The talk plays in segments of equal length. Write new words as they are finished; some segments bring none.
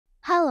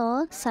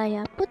Halo,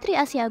 saya Putri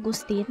Asih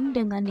Agustin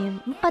dengan NIM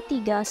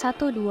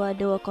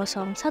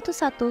 4312201156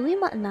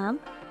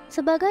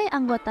 sebagai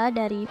anggota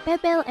dari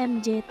PBL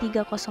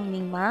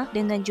MJ-305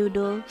 dengan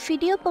judul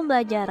Video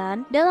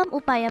Pembelajaran dalam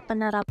Upaya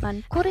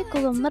Penerapan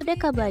Kurikulum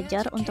Merdeka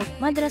Belajar untuk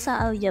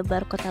Madrasah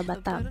Jabar, Kota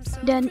Batam.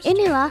 Dan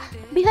inilah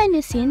behind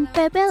the scene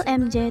PBL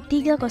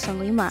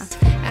MJ-305.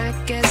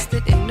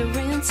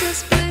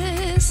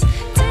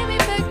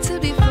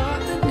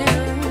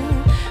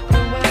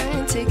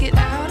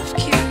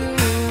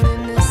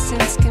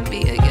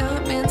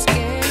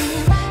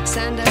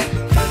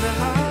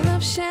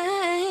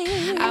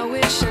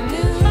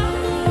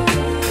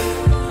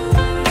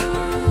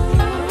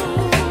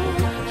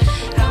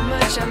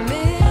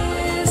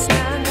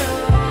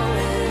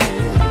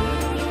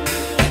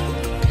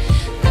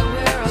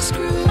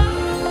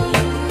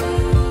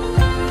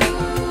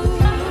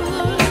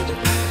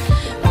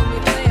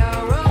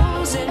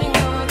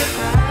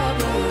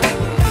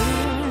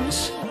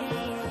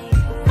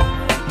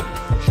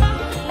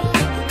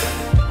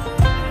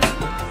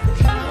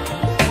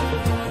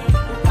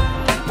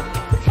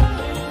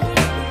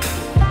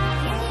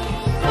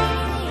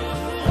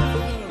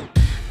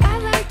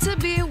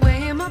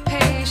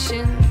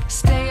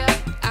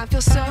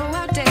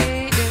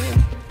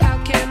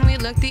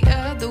 The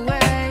other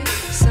way,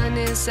 sun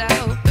is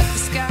out, but the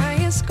sky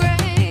is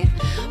gray.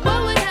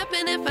 What would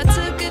happen if I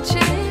took a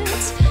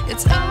chance?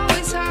 It's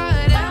always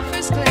hard at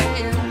first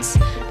glance.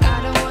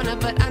 I don't wanna,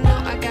 but I know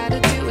I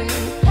gotta do it.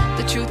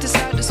 The truth is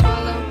hard to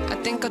swallow, I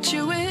think I'll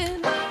chew it.